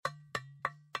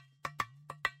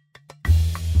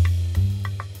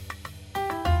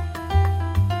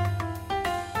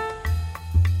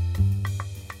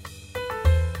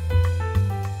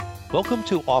Welcome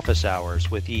to Office Hours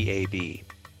with EAB.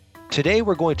 Today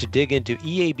we're going to dig into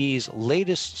EAB's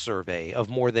latest survey of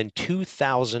more than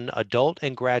 2,000 adult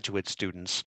and graduate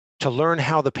students to learn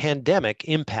how the pandemic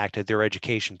impacted their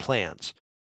education plans.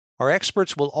 Our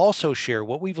experts will also share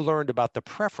what we've learned about the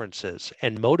preferences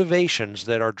and motivations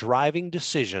that are driving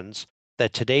decisions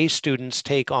that today's students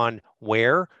take on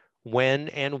where, when,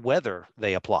 and whether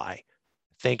they apply.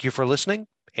 Thank you for listening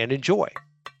and enjoy.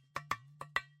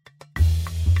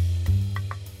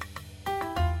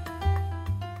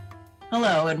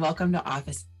 Hello, and welcome to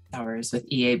Office Hours with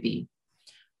EAB.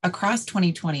 Across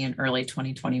 2020 and early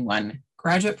 2021,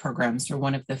 graduate programs were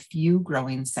one of the few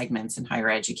growing segments in higher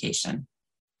education.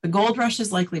 The gold rush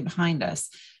is likely behind us,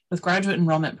 with graduate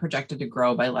enrollment projected to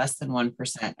grow by less than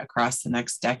 1% across the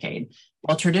next decade,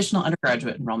 while traditional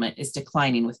undergraduate enrollment is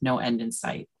declining with no end in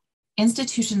sight.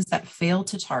 Institutions that fail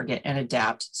to target and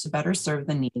adapt to better serve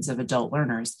the needs of adult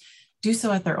learners do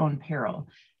so at their own peril.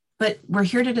 But we're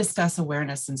here to discuss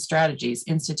awareness and strategies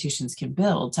institutions can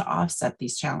build to offset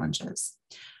these challenges.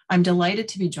 I'm delighted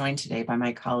to be joined today by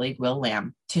my colleague, Will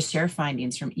Lamb, to share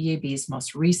findings from EAB's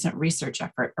most recent research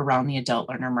effort around the adult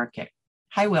learner market.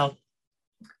 Hi, Will.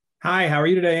 Hi, how are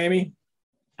you today, Amy?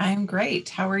 I'm great.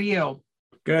 How are you?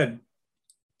 Good.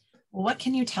 Well, what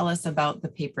can you tell us about the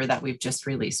paper that we've just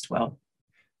released, Will?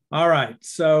 All right,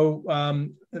 so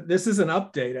this is an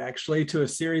update actually to a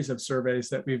series of surveys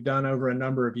that we've done over a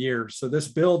number of years. So this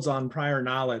builds on prior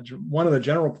knowledge. One of the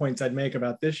general points I'd make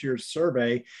about this year's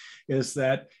survey is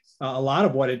that a lot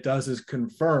of what it does is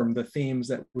confirm the themes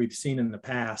that we've seen in the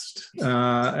past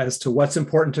as to what's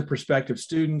important to prospective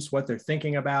students, what they're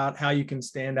thinking about, how you can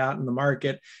stand out in the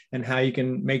market, and how you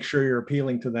can make sure you're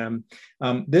appealing to them.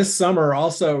 This summer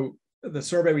also, the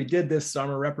survey we did this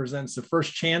summer represents the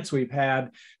first chance we've had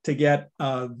to get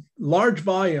a large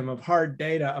volume of hard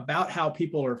data about how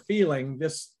people are feeling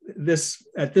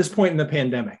at this point in the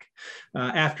pandemic,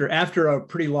 after a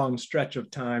pretty long stretch of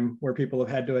time where people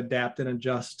have had to adapt and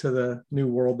adjust to the new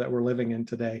world that we're living in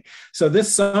today. So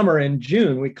this summer in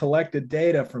June, we collected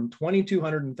data from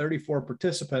 2,234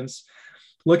 participants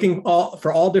looking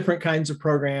for all different kinds of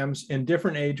programs in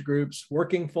different age groups,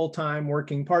 working full-time,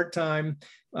 working part-time,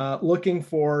 looking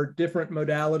for different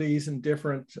modalities and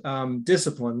different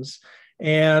disciplines.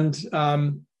 And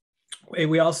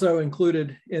we also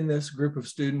included in this group of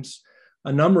students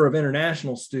a number of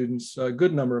international students, a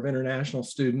good number of international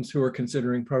students who are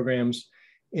considering programs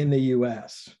in the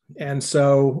US. And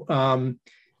so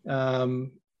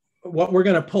what we're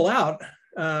going to pull out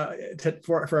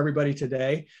for everybody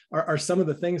today are some of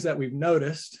the things that we've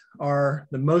noticed are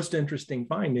the most interesting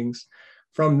findings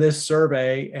from this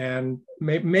survey, and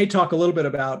may talk a little bit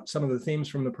about some of the themes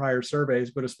from the prior surveys,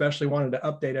 but especially wanted to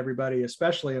update everybody,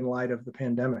 especially in light of the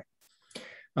pandemic.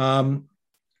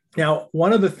 Now,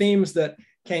 one of the themes that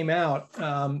came out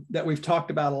that we've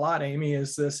talked about a lot, Amy,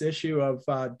 is this issue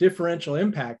of differential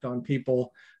impact on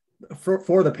people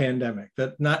for the pandemic,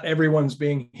 that not everyone's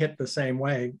being hit the same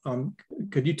way.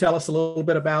 Could you tell us a little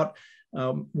bit about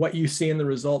what you see in the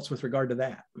results with regard to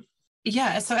that?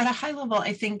 Yeah, so at a high level,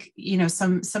 I think,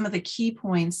 some of the key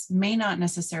points may not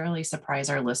necessarily surprise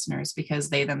our listeners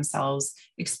because they themselves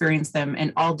experience them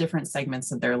in all different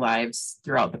segments of their lives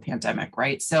throughout the pandemic,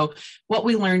 right? So what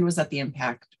we learned was that the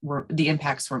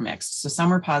impacts were mixed. So some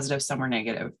were positive, some were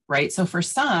negative, right? So for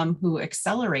some who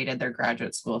accelerated their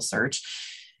graduate school search,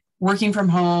 working from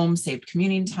home saved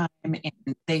commuting time,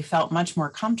 and they felt much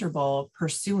more comfortable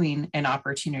pursuing an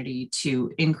opportunity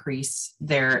to increase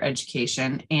their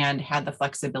education and had the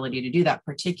flexibility to do that,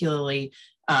 particularly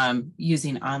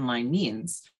using online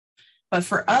means. But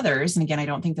for others, and again, I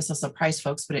don't think this will surprise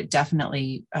folks, but it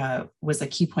definitely was a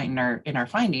key point in our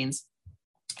findings,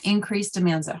 increased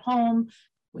demands at home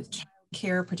with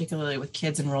care, particularly with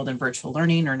kids enrolled in virtual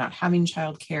learning or not having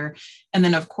childcare. And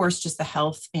then, of course, just the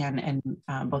health and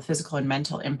both physical and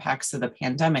mental impacts of the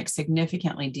pandemic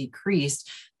significantly decreased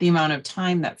the amount of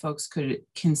time that folks could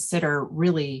consider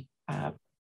really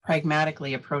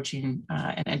pragmatically approaching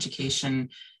an education,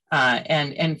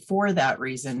 and for that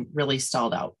reason, really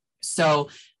stalled out. So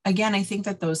again, I think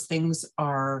that those things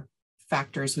are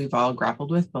factors we've all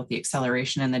grappled with, both the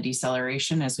acceleration and the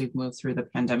deceleration as we've moved through the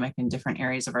pandemic in different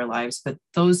areas of our lives. But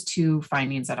those two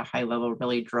findings at a high level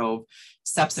really drove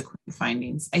subsequent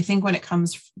findings. I think when it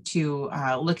comes to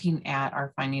looking at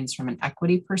our findings from an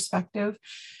equity perspective,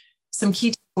 some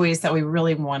key takeaways that we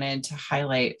really wanted to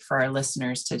highlight for our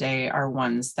listeners today are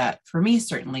ones that for me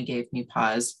certainly gave me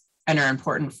pause and are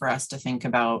important for us to think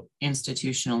about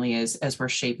institutionally as we're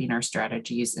shaping our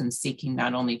strategies and seeking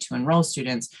not only to enroll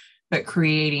students, but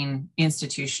creating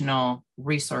institutional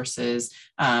resources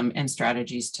and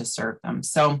strategies to serve them.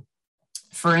 So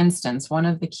For instance, one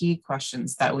of the key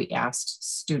questions that we asked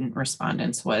student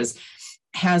respondents was,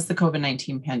 has the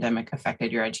COVID-19 pandemic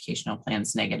affected your educational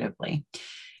plans negatively?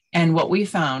 And what we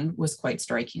found was quite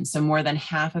striking. So more than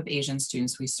half of Asian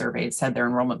students we surveyed said their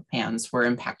enrollment plans were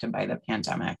impacted by the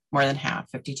pandemic. More than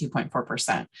half,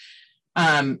 52.4%.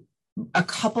 A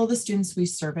couple of the students we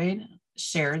surveyed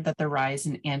shared that the rise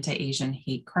in anti-Asian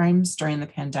hate crimes during the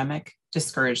pandemic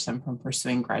discouraged them from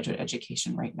pursuing graduate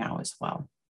education right now as well.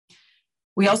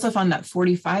 We also found that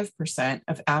 45%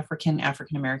 of African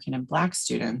American, and Black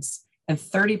students and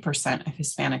 30% of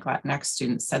Hispanic Latinx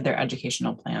students said their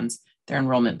educational plans, their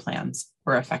enrollment plans,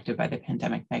 were affected by the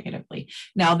pandemic negatively.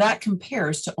 Now that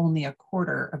compares to only a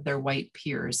quarter of their white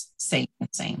peers saying the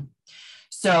same.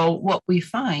 So what we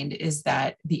find is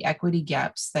that the equity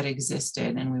gaps that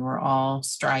existed and we were all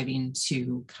striving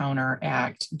to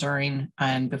counteract during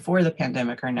and before the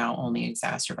pandemic are now only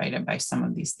exacerbated by some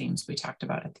of these themes we talked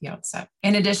about at the outset.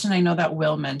 In addition, I know that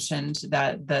Will mentioned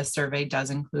that the survey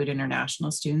does include international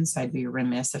students. I'd be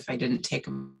remiss if I didn't take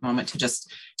a moment to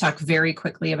just talk very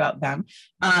quickly about them.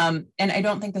 And I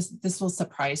don't think this will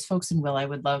surprise folks. And Will, I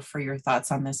would love for your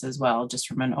thoughts on this as well, just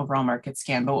from an overall market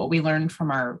scan. But what we learned from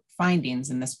our findings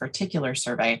in this particular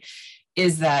survey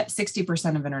is that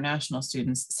 60% of international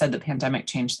students said the pandemic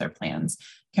changed their plans,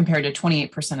 compared to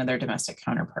 28% of their domestic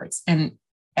counterparts. And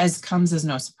as comes as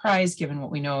no surprise, given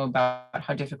what we know about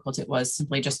how difficult it was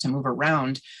simply just to move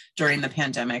around during the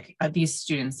pandemic, these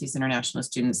international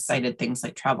students cited things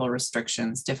like travel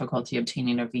restrictions, difficulty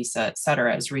obtaining a visa, et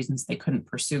cetera, as reasons they couldn't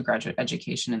pursue graduate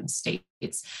education in the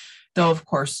States. Though, of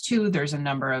course, too, there's a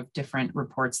number of different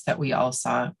reports that we all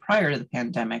saw prior to the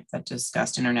pandemic that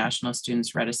discussed international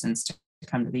students' reticence to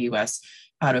come to the U.S.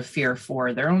 out of fear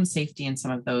for their own safety and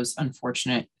some of those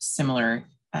unfortunate, similar,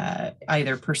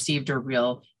 either perceived or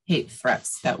real hate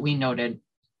threats that we noted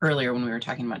earlier when we were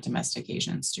talking about domestic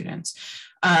Asian students.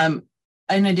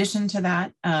 In addition to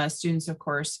that, students, of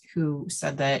course, who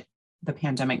said that the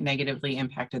pandemic negatively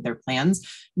impacted their plans,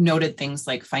 noted things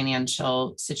like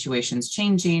financial situations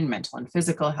changing, mental and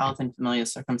physical health, and familial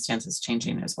circumstances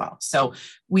changing as well. So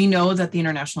we know that the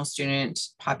international student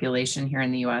population here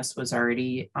in the US was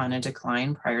already on a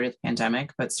decline prior to the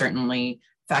pandemic, but certainly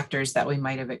factors that we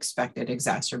might have expected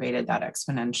exacerbated that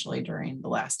exponentially during the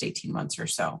last 18 months or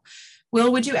so.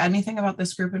 Will, would you add anything about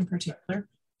this group in particular?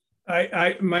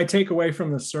 My takeaway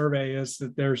from the survey is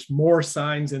that there's more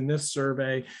signs in this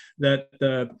survey that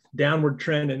the downward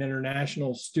trend in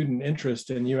international student interest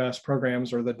in U.S.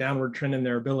 programs, or the downward trend in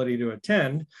their ability to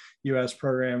attend U.S.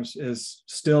 programs, is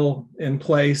still in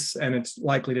place, and it's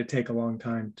likely to take a long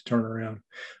time to turn around.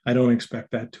 I don't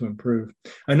expect that to improve.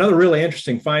 Another really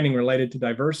interesting finding related to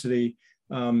diversity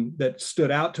that stood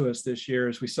out to us this year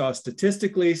is we saw a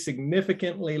statistically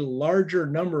significantly larger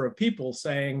number of people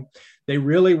saying they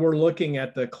really were looking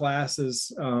at the class's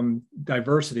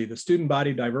diversity, the student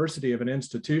body diversity of an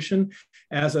institution,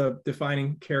 as a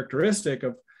defining characteristic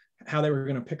of how they were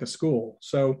going to pick a school.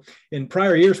 So in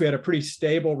prior years, we had a pretty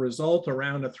stable result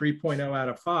around a 3.0 out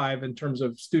of 5 in terms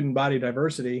of student body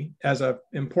diversity as an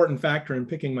important factor in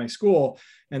picking my school.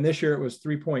 And this year it was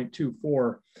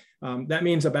 3.24. That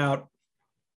means about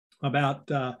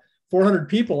 400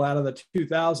 people out of the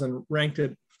 2,000 ranked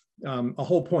it a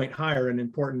whole point higher in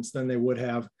importance than they would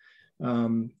have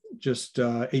just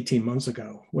 18 months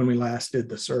ago when we last did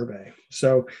the survey.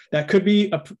 So that could be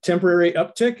a temporary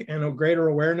uptick and a greater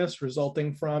awareness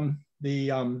resulting from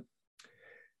the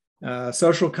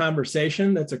social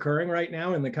conversation that's occurring right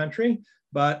now in the country.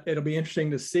 But it'll be interesting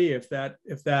to see if that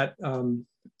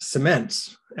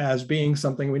cements as being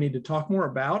something we need to talk more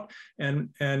about and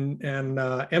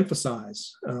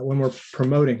emphasize when we're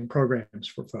promoting programs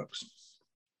for folks.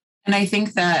 And I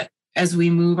think that as we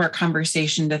move our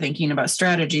conversation to thinking about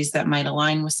strategies that might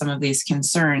align with some of these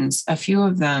concerns, a few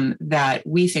of them that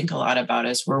we think a lot about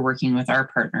as we're working with our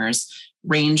partners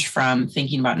range from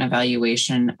thinking about an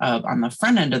evaluation of, on the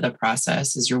front end of the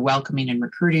process, as you're welcoming and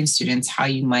recruiting students, how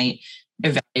you might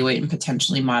evaluate and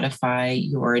potentially modify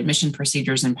your admission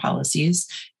procedures and policies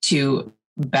to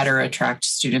better attract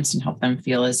students and help them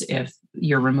feel as if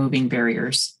you're removing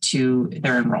barriers to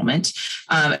their enrollment.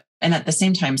 And at the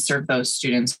same time, serve those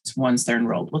students once they're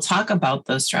enrolled. We'll talk about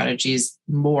those strategies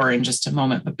more in just a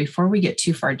moment. But before we get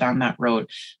too far down that road,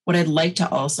 what I'd like to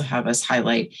also have us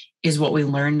highlight is what we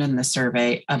learned in the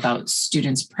survey about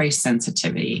students' price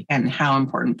sensitivity and how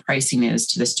important pricing is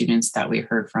to the students that we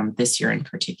heard from this year in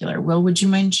particular. Will, would you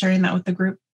mind sharing that with the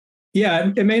group?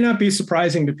 Yeah, it may not be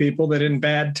surprising to people that in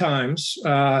bad times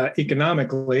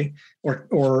economically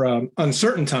or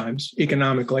uncertain times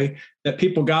economically, that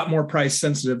people got more price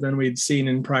sensitive than we'd seen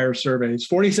in prior surveys.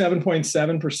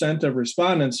 47.7% of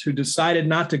respondents who decided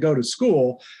not to go to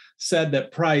school said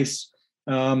that price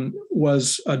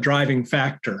was a driving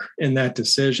factor in that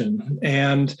decision.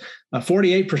 And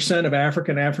 48% of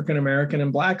African American,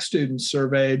 and Black students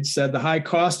surveyed said the high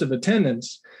cost of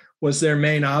attendance was their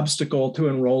main obstacle to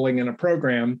enrolling in a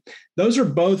program. Those are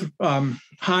both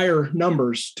higher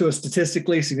numbers to a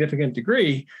statistically significant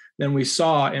degree than we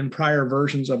saw in prior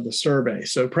versions of the survey.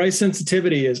 So price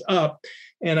sensitivity is up.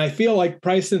 And I feel like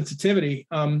price sensitivity,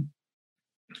 in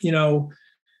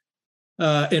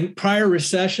prior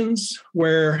recessions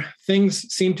where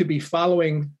things seem to be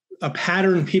following a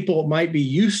pattern people might be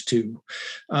used to,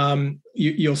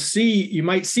 you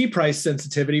might see price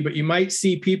sensitivity, but you might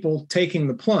see people taking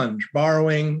the plunge,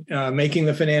 borrowing, making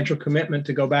the financial commitment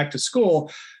to go back to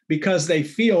school because they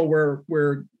feel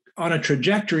we're on a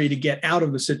trajectory to get out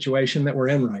of the situation that we're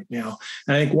in right now.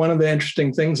 And I think one of the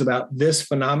interesting things about this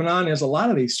phenomenon is a lot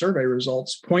of these survey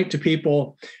results point to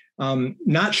people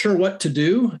not sure what to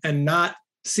do and not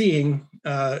seeing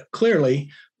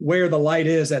clearly where the light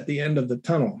is at the end of the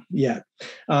tunnel yet.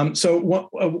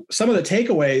 So some of the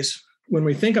takeaways when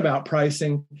we think about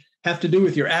pricing have to do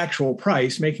with your actual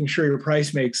price, making sure your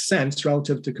price makes sense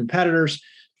relative to competitors,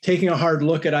 taking a hard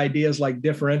look at ideas like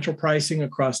differential pricing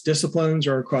across disciplines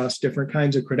or across different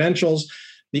kinds of credentials.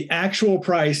 The actual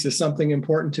price is something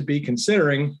important to be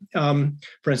considering.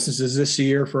 For instance, is this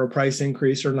year for a price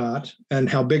increase or not? And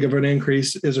how big of an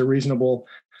increase is a reasonable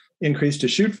increase to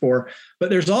shoot for? But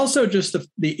there's also just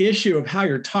the issue of how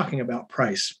you're talking about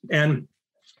price. And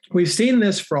we've seen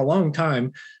this for a long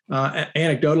time,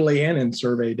 anecdotally and in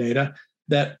survey data,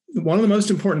 that one of the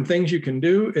most important things you can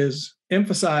do is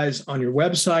emphasize on your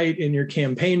website, in your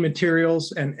campaign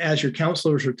materials, and as your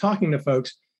counselors are talking to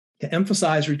folks, to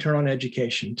emphasize return on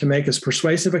education, to make as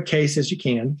persuasive a case as you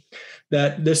can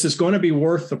that this is going to be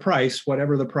worth the price,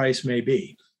 whatever the price may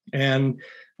be. And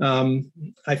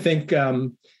I think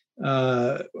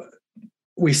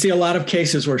we see a lot of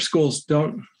cases where schools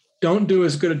don't do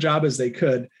as good a job as they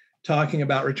could talking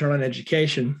about return on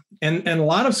education. And a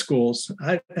lot of schools,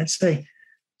 I'd say,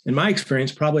 in my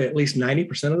experience, probably at least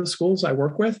 90% of the schools I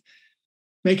work with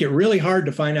make it really hard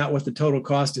to find out what the total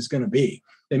cost is going to be.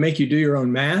 They make you do your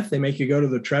own math. They make you go to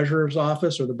the treasurer's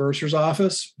office or the bursar's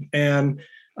office. And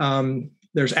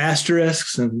there's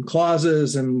asterisks and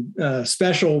clauses and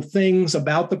special things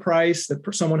about the price that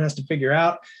someone has to figure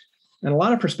out. And a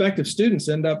lot of prospective students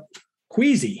end up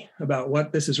queasy about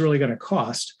what this is really going to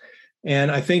cost.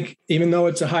 And I think even though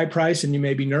it's a high price and you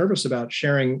may be nervous about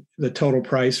sharing the total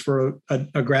price for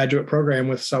a graduate program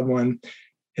with someone,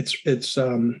 it's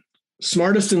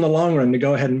smartest in the long run to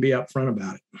go ahead and be upfront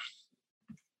about it.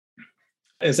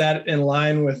 Is that in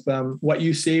line with what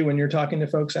you see when you're talking to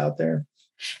folks out there?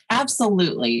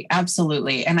 Absolutely.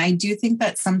 Absolutely. And I do think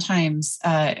that sometimes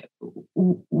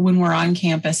when we're on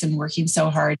campus and working so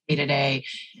hard day to day,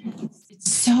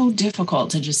 it's so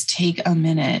difficult to just take a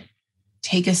minute,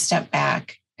 take a step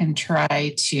back and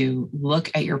try to look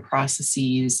at your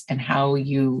processes and how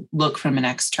you look from an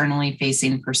externally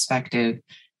facing perspective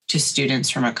to students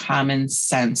from a common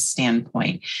sense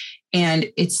standpoint.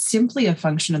 And it's simply a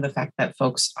function of the fact that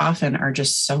folks often are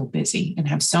just so busy and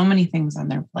have so many things on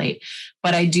their plate.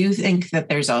 But I do think that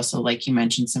there's also, like you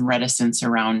mentioned, some reticence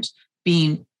around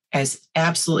being as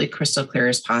absolutely crystal clear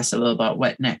as possible about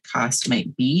what net cost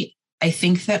might be. I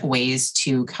think that ways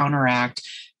to counteract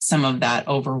some of that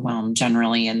overwhelm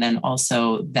generally, and then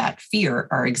also that fear,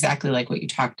 are exactly like what you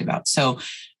talked about. So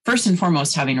first and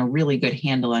foremost, having a really good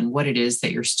handle on what it is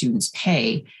that your students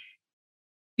pay,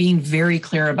 being very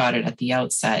clear about it at the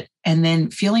outset, and then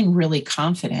feeling really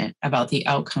confident about the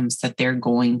outcomes that they're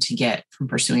going to get from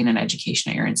pursuing an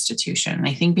education at your institution. And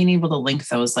I think being able to link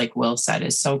those, like Will said,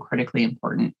 is so critically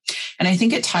important. And I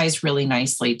think it ties really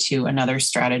nicely to another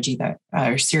strategy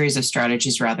or series of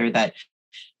strategies rather, that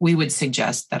we would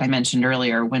suggest that I mentioned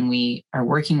earlier when we are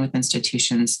working with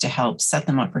institutions to help set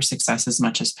them up for success as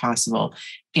much as possible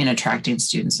in attracting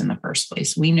students in the first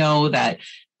place. We know that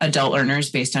adult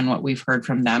learners, based on what we've heard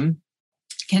from them,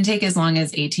 can take as long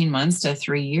as 18 months to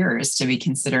 3 years to be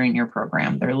considering your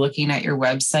program. They're looking at your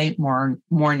website more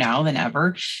now than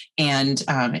ever, and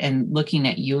looking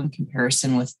at you in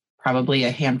comparison with probably a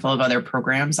handful of other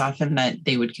programs often that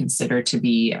they would consider to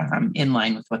be in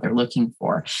line with what they're looking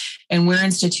for. And where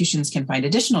institutions can find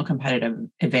additional competitive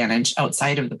advantage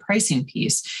outside of the pricing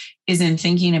piece is in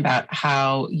thinking about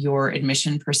how your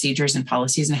admission procedures and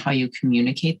policies and how you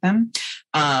communicate them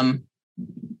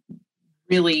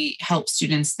really help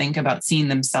students think about seeing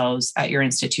themselves at your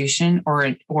institution,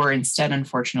 or instead,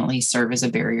 unfortunately, serve as a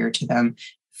barrier to them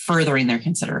furthering their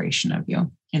consideration of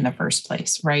you in the first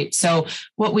place, right? So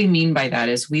what we mean by that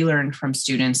is we learned from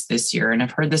students this year, and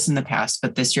I've heard this in the past,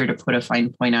 but this year to put a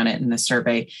fine point on it in the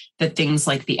survey, that things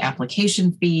like the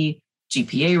application fee,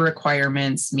 GPA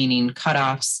requirements, meaning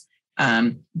cutoffs,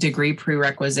 degree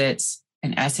prerequisites,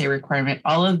 an essay requirement,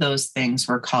 all of those things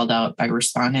were called out by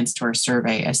respondents to our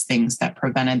survey as things that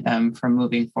prevented them from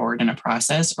moving forward in a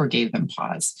process or gave them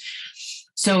pause.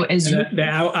 So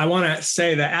I want to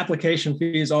say the application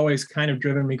fee has always kind of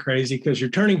driven me crazy, because you're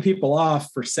turning people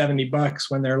off for $70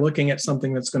 when they're looking at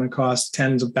something that's going to cost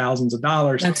tens of thousands of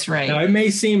dollars. That's right. Now, it may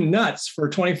seem nuts for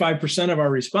 25% of our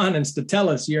respondents to tell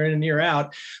us year in and year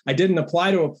out, I didn't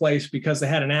apply to a place because they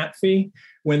had an app fee,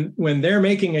 when they're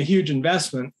making a huge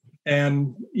investment.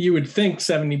 And you would think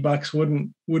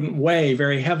 $70 wouldn't weigh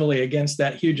very heavily against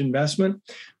that huge investment,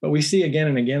 but we see again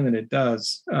and again that it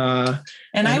does. I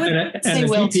would say,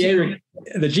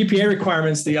 the GPA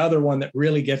requirement's the other one that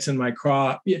really gets in my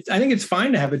craw. I think it's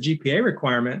fine to have a GPA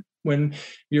requirement when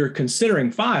you're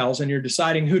considering files and you're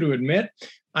deciding who to admit.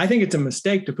 I think it's a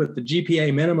mistake to put the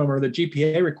GPA minimum or the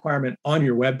GPA requirement on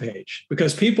your webpage,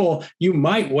 because people you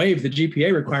might waive the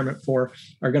GPA requirement for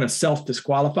are going to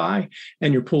self-disqualify,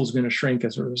 and your pool is going to shrink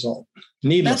as a result.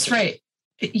 That's right.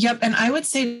 Yep. And I would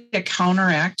say to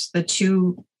counteract the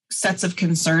two sets of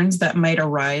concerns that might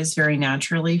arise very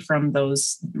naturally from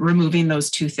removing those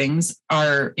two things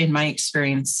are, in my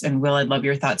experience, and Will, I'd love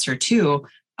your thoughts here too,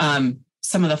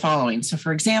 some of the following. So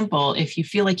for example, if you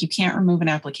feel like you can't remove an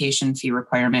application fee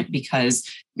requirement because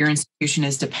your institution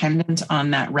is dependent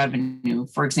on that revenue,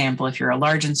 for example, if you're a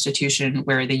large institution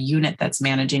where the unit that's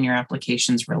managing your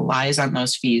applications relies on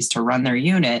those fees to run their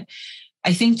unit,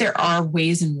 I think there are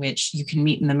ways in which you can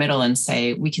meet in the middle and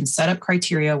say, we can set up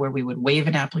criteria where we would waive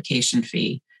an application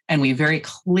fee. And we very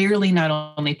clearly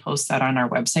not only post that on our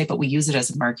website, but we use it as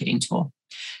a marketing tool.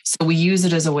 So we use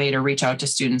it as a way to reach out to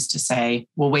students to say,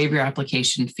 we'll waive your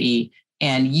application fee,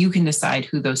 and you can decide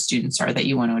who those students are that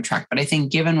you want to attract. But I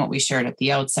think given what we shared at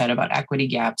the outset about equity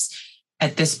gaps,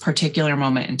 at this particular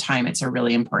moment in time, it's a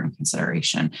really important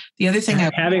consideration. The other thing,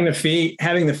 having the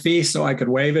fee so I could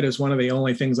waive it is one of the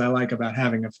only things I like about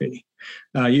having a fee.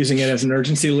 Using it as an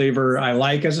urgency lever, I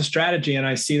like as a strategy, and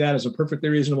I see that as a perfectly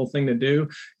reasonable thing to do.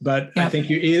 But I think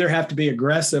you either have to be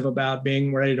aggressive about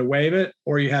being ready to waive it,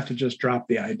 or you have to just drop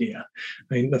the idea.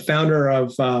 I mean, the founder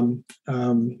of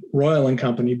Royal and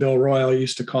Company, Bill Royal,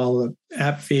 used to call the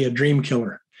app fee a dream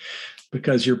killer,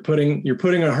 because you're putting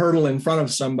a hurdle in front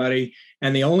of somebody,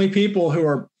 and the only people who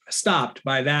are stopped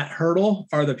by that hurdle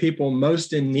are the people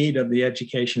most in need of the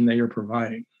education that you're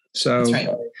providing. So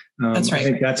that's right. I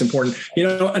think that's important. You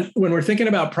know, when we're thinking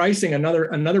about pricing,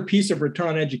 another piece of return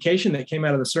on education that came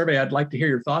out of the survey I'd like to hear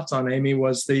your thoughts on, Amy,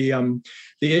 was the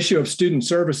issue of student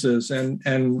services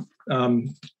and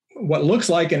what looks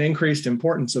like an increased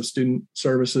importance of student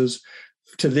services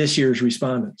to this year's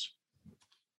respondents.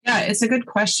 Yeah, it's a good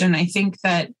question. I think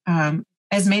that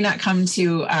as may not come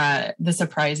to the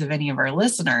surprise of any of our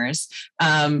listeners,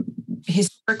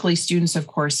 historically, students, of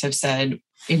course, have said,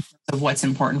 in terms of what's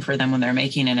important for them when they're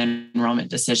making an enrollment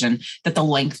decision, that the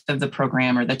length of the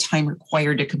program or the time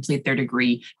required to complete their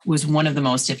degree was one of the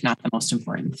most, if not the most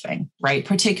important thing, right?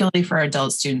 Particularly for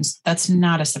adult students, that's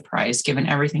not a surprise given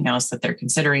everything else that they're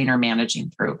considering or managing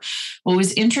through. What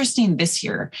was interesting this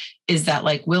year is that,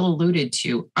 like Will alluded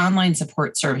to, online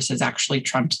support services actually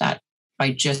trumped that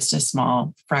by just a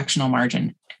small fractional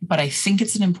margin. But I think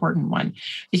it's an important one,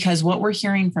 because what we're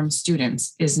hearing from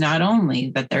students is not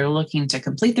only that they're looking to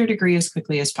complete their degree as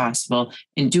quickly as possible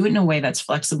and do it in a way that's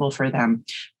flexible for them,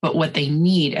 but what they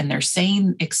need, and they're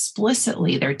saying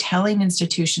explicitly, they're telling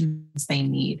institutions they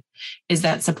need, is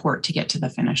that support to get to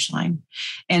the finish line.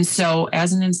 And so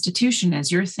as an institution,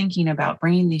 as you're thinking about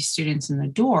bringing these students in the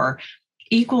door,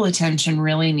 equal attention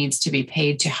really needs to be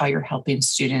paid to how you're helping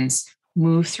students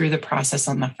move through the process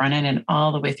on the front end and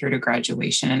all the way through to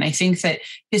graduation. And I think that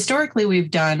historically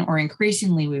we've done, or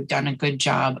increasingly we've done, a good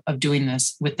job of doing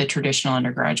this with the traditional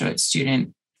undergraduate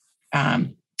student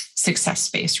success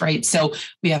space, right? So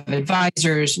we have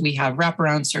advisors, we have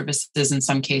wraparound services. In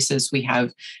some cases, we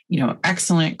have,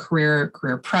 excellent career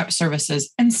prep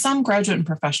services, and some graduate and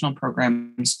professional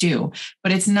programs do.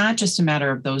 But it's not just a matter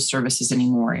of those services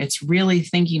anymore. It's really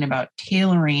thinking about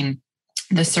tailoring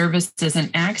the services and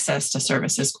access to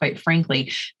services, quite frankly,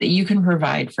 that you can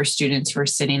provide for students who are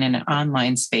sitting in an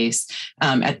online space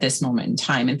at this moment in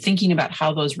time, and thinking about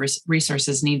how those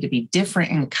resources need to be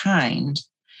different in kind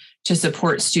to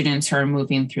support students who are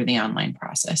moving through the online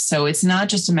process. So it's not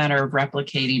just a matter of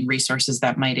replicating resources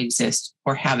that might exist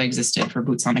or have existed for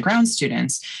boots on the ground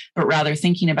students, but rather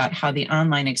thinking about how the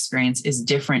online experience is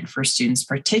different for students,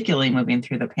 particularly moving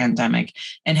through the pandemic,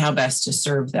 and how best to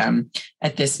serve them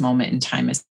at this moment in time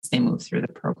as they move through the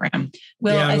program.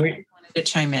 Will, I wanted to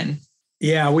chime in.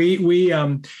 Yeah,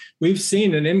 we've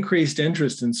seen an increased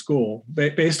interest in school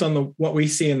based on what we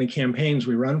see in the campaigns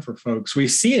we run for folks. We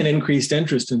see an increased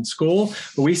interest in school,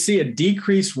 but we see a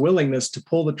decreased willingness to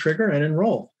pull the trigger and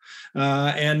enroll.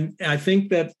 And I think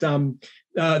that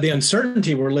the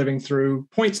uncertainty we're living through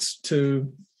points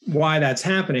to why that's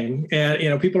happening.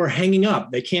 And people are hanging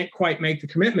up; they can't quite make the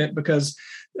commitment because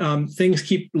things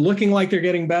keep looking like they're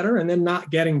getting better and then not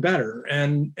getting better.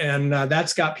 And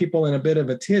that's got people in a bit of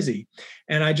a tizzy.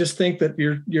 And I just think that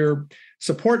your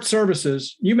support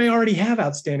services, you may already have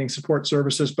outstanding support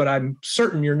services, but I'm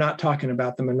certain you're not talking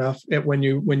about them enough when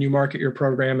you market your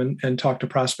program and talk to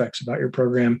prospects about your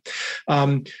program.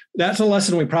 That's a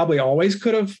lesson we probably always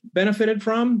could have benefited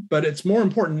from, but it's more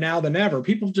important now than ever.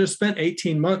 People just spent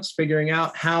 18 months figuring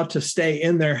out how to stay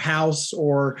in their house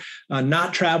or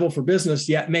not travel for business,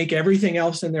 yet make everything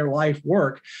else in their life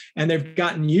work. And they've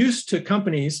gotten used to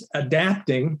companies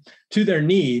adapting to their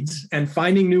needs and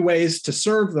finding new ways to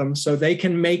serve them so they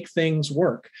can make things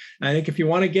work. And I think if you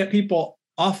want to get people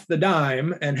off the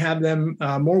dime and have them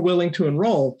more willing to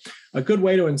enroll, a good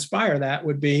way to inspire that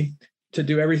would be to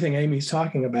do everything Amy's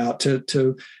talking about,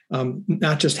 to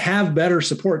not just have better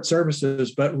support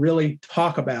services, but really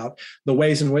talk about the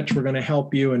ways in which we're going to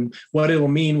help you and what it'll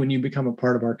mean when you become a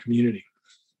part of our community.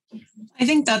 I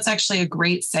think that's actually a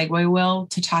great segue, Will,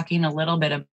 to talking a little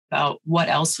bit about what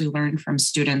else we learned from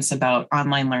students about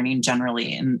online learning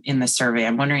generally in the survey.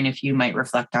 I'm wondering if you might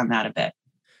reflect on that a bit.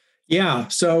 Yeah,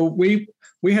 so we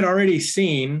had already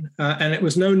seen, and it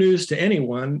was no news to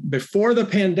anyone, before the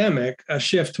pandemic, a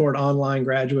shift toward online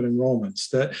graduate enrollments.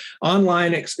 That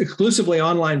exclusively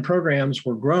online programs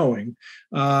were growing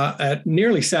at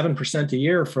nearly 7% a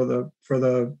year for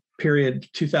the period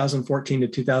 2014 to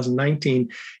 2019,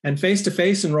 and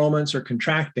face-to-face enrollments are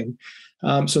contracting.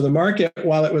 So the market,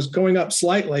 while it was going up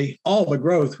slightly, all the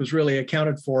growth was really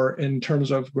accounted for in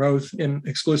terms of growth in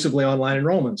exclusively online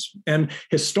enrollments. And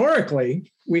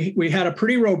historically, we had a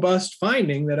pretty robust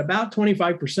finding that about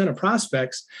 25% of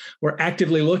prospects were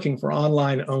actively looking for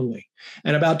online only.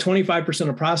 And about 25%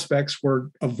 of prospects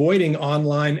were avoiding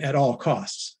online at all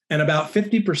costs. And about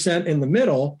 50% in the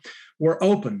middle were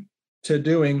open to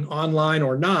doing online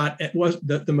or not. It was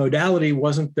the modality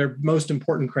wasn't their most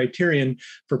important criterion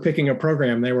for picking a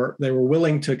program. They were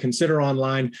willing to consider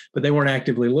online, but they weren't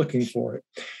actively looking for it.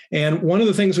 And one of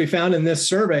the things we found in this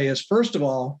survey is, first of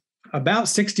all, about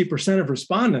 60% of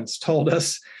respondents told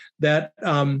us that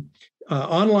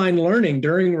online learning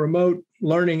during remote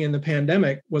learning in the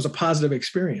pandemic was a positive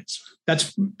experience.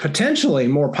 That's potentially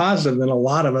more positive than a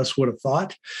lot of us would have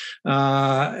thought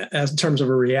as in terms of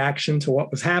a reaction to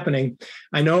what was happening.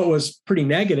 I know it was pretty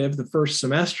negative the first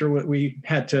semester. We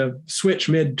had to switch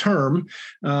midterm,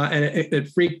 and it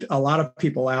freaked a lot of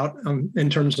people out in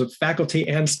terms of faculty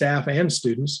and staff and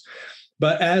students.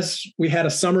 But as we had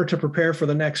a summer to prepare for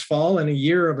the next fall and a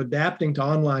year of adapting to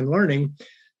online learning,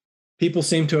 people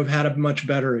seem to have had a much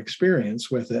better experience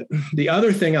with it. The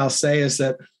other thing I'll say is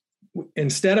that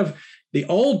instead of the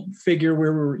old figure we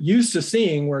were used to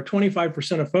seeing, where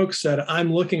 25% of folks said,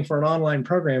 I'm looking for an online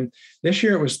program, this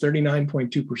year it was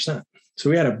 39.2%. So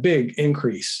we had a big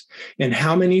increase in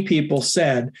how many people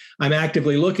said, I'm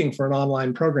actively looking for an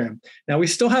online program. Now, we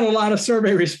still had a lot of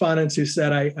survey respondents who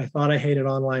said, I thought I hated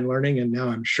online learning, and now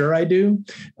I'm sure I do.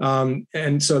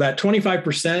 And so that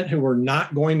 25% who were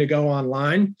not going to go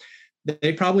online,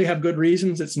 they probably have good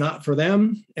reasons it's not for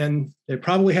them, and they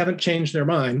probably haven't changed their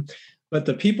mind. But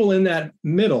the people in that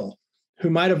middle who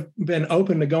might have been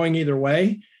open to going either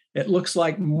way, it looks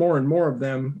like more and more of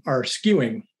them are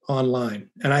skewing online.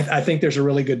 And I think there's a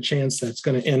really good chance that's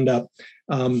going to end up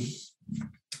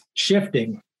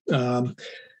shifting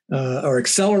or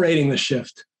accelerating the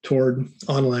shift toward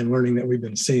online learning that we've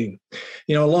been seeing.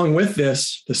 Along with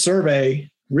this, the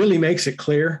survey really makes it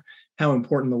clear how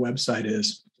important the website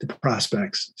is to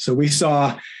prospects. So we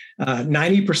saw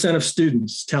 90% of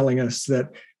students telling us that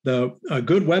a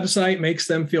good website makes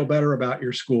them feel better about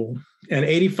your school, and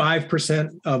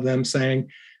 85% of them saying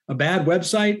a bad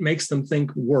website makes them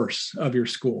think worse of your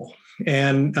school.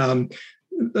 And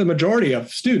the majority of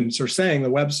students are saying the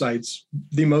website's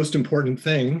the most important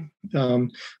thing,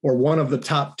 or one of the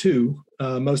top two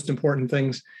most important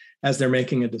things as they're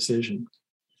making a decision.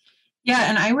 Yeah,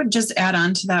 and I would just add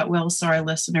on to that, Will, so our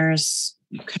listeners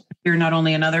here not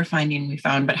only another finding we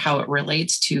found, but how it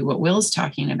relates to what Will's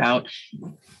talking about.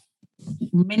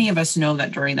 Many of us know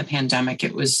that during the pandemic,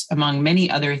 it was, among many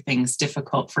other things,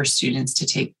 difficult for students to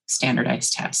take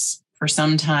standardized tests. For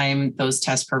some time, those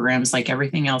test programs, like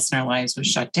everything else in our lives, was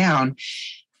shut down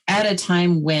at a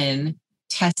time when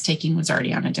test taking was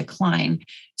already on a decline.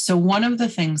 So one of the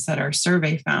things that our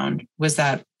survey found was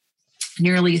that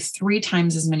nearly 3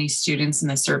 times as many students in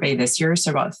the survey this year,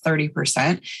 so about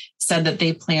 30%, said that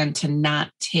they plan to not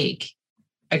take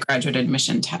a graduate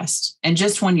admission test. And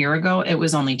just 1 year ago, it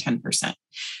was only 10%.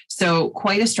 So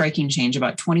quite a striking change,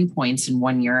 about 20 points in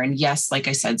 1 year. And yes, like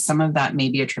I said, some of that may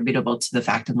be attributable to the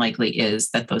fact, and likely is,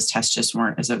 that those tests just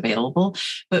weren't as available.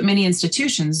 But many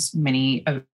institutions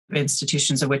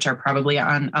of which are probably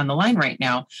on the line right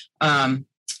now,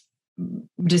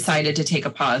 decided to take a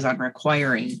pause on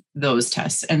requiring those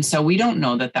tests. And so we don't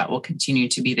know that will continue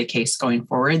to be the case going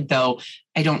forward, though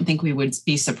I don't think we would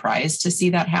be surprised to see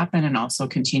that happen, and also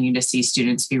continue to see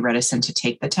students be reticent to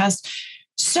take the test.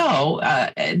 So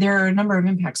there are a number of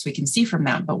impacts we can see from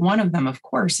that. But one of them, of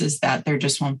course, is that there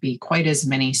just won't be quite as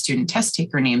many student test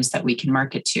taker names that we can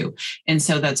market to. And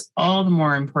so that's all the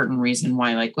more important reason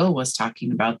why, like Will was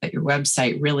talking about, that your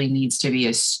website really needs to be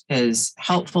as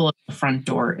helpful at the front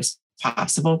door as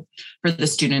possible for the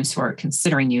students who are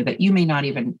considering you that you may not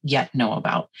even yet know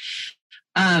about.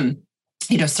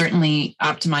 Certainly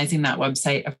optimizing that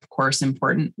website, of course,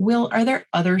 important. Will, are there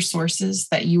other sources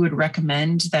that you would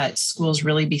recommend that schools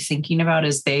really be thinking about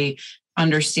as they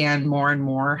understand more and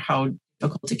more how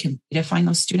difficult it can be to find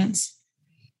those students?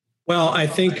 Well, I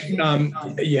think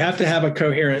you have to have a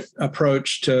coherent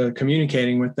approach to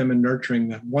communicating with them and nurturing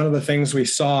them. One of the things we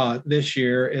saw this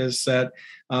year is that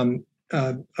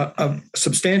a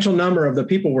substantial number of the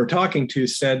people we're talking to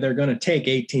said they're going to take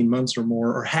 18 months or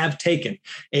more, or have taken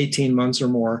 18 months or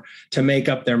more to make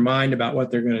up their mind about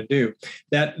what they're going to do.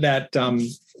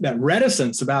 That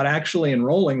reticence about actually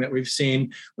enrolling that we've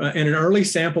seen in an early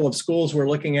sample of schools we're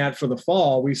looking at for the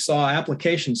fall, we saw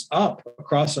applications up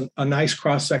across a nice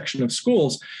cross-section of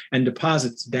schools and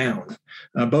deposits down,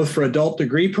 both for adult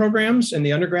degree programs in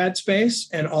the undergrad space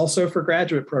and also for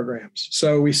graduate programs.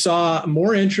 So we saw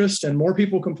more interest and more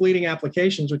people completing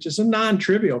applications, which is a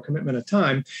non-trivial commitment of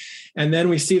time. And then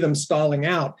we see them stalling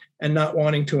out and not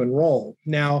wanting to enroll.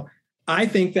 Now, I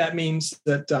think that means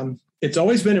that it's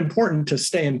always been important to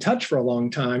stay in touch for a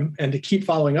long time and to keep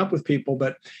following up with people,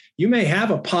 but you may have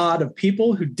a pod of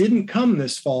people who didn't come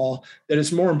this fall that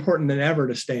is more important than ever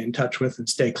to stay in touch with and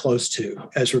stay close to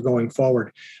as we're going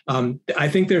forward. I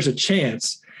think there's a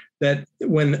chance that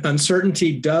when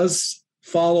uncertainty does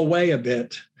fall away a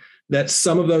bit, that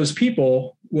some of those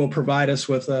people will provide us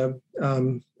with a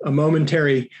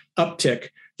momentary uptick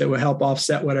that will help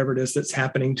offset whatever it is that's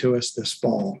happening to us this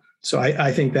fall. So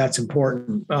I think that's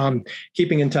important.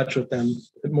 Keeping in touch with them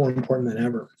is more important than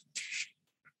ever.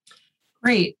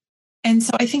 Great. And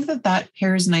so I think that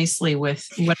pairs nicely with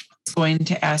what I was going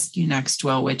to ask you next,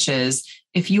 Will, which is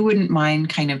if you wouldn't mind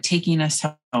kind of taking us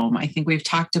home. I think we've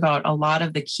talked about a lot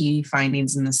of the key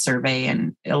findings in the survey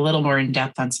and a little more in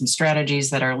depth on some strategies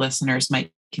that our listeners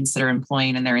might consider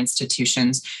employing in their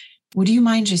institutions. Would you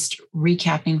mind just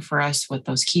recapping for us what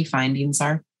those key findings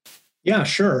are? Yeah,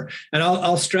 sure. And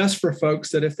I'll stress for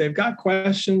folks that if they've got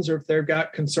questions or if they've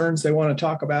got concerns they want to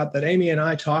talk about, that Amy and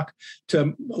I talk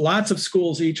to lots of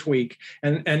schools each week.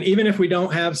 And even if we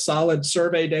don't have solid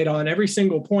survey data on every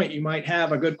single point you might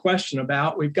have a good question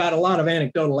about, we've got a lot of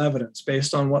anecdotal evidence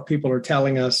based on what people are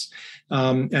telling us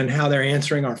and how they're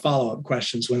answering our follow-up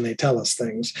questions when they tell us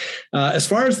things. As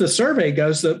far as the survey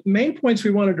goes, the main points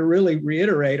we wanted to really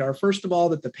reiterate are, first of all,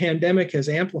 that the pandemic has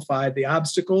amplified the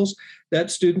obstacles that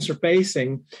students are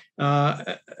facing,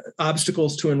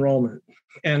 obstacles to enrollment.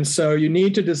 And so you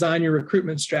need to design your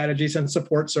recruitment strategies and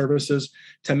support services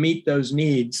to meet those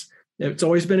needs. It's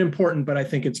always been important, but I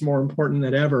think it's more important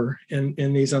than ever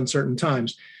in these uncertain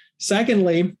times.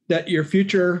 Secondly, that your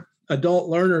future adult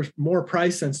learners more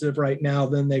price sensitive right now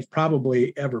than they've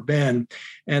probably ever been,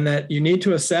 and that you need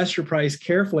to assess your price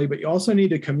carefully, but you also need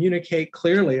to communicate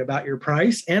clearly about your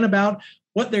price and about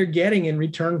what they're getting in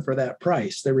return for that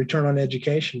price, their return on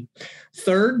education.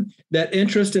 Third, that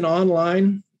interest in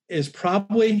online is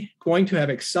probably going to have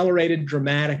accelerated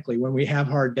dramatically when we have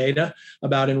hard data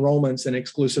about enrollments in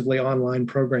exclusively online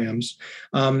programs.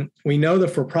 We know the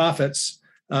for-profits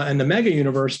and the mega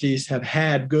universities have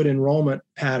had good enrollment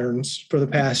patterns for the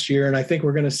past year, and I think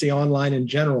we're going to see online in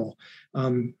general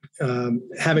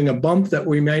having a bump that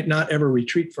we might not ever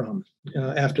retreat from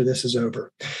after this is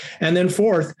over. And then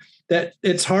fourth, that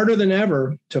it's harder than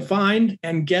ever to find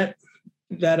and get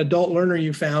that adult learner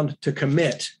you found to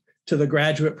commit to the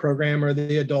graduate program or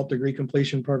the adult degree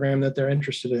completion program that they're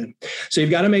interested in. So you've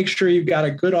got to make sure you've got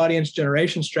a good audience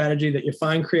generation strategy, that you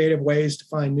find creative ways to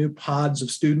find new pods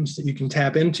of students that you can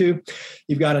tap into.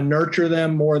 You've got to nurture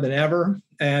them more than ever.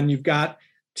 And you've got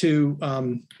to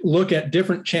look at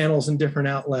different channels and different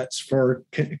outlets for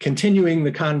continuing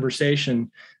the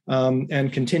conversation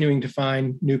and continuing to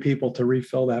find new people to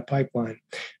refill that pipeline.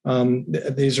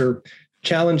 These are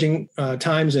challenging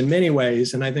times in many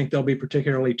ways, and I think they'll be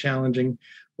particularly challenging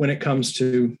when it comes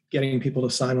to getting people to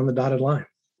sign on the dotted line.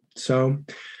 So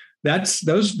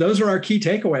those are our key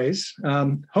takeaways.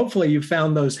 Hopefully you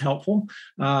found those helpful.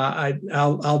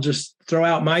 I'll just throw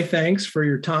out my thanks for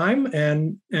your time,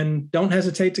 and don't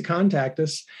hesitate to contact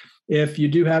us if you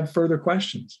do have further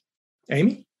questions.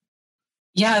 Amy?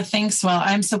 Yeah, thanks. Well,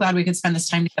 I'm so glad we could spend this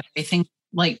time together. I think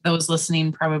like those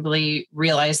listening probably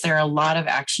realize there are a lot of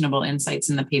actionable insights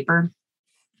in the paper.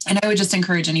 And I would just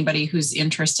encourage anybody who's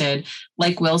interested,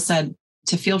 like Will said,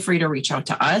 to feel free to reach out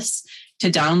to us, to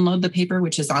download the paper,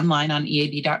 which is online on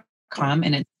eab.com,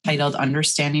 and it's titled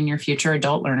Understanding Your Future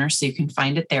Adult Learner. So you can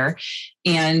find it there.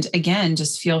 And again,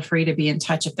 just feel free to be in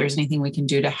touch if there's anything we can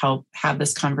do to help have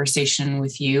this conversation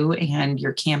with you and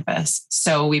your campus.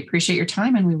 So we appreciate your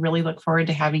time, and we really look forward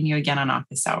to having you again on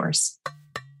office hours.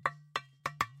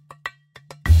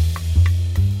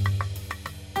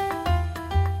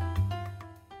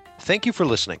 Thank you for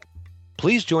listening.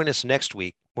 Please join us next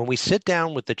week when we sit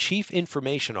down with the Chief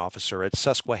Information Officer at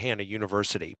Susquehanna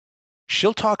University.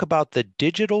 She'll talk about the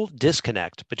digital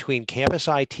disconnect between campus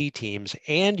IT teams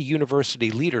and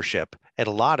university leadership at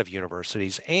a lot of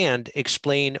universities, and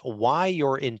explain why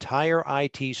your entire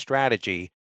IT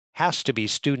strategy has to be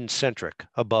student-centric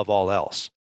above all else.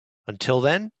 Until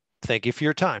then, thank you for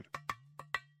your time.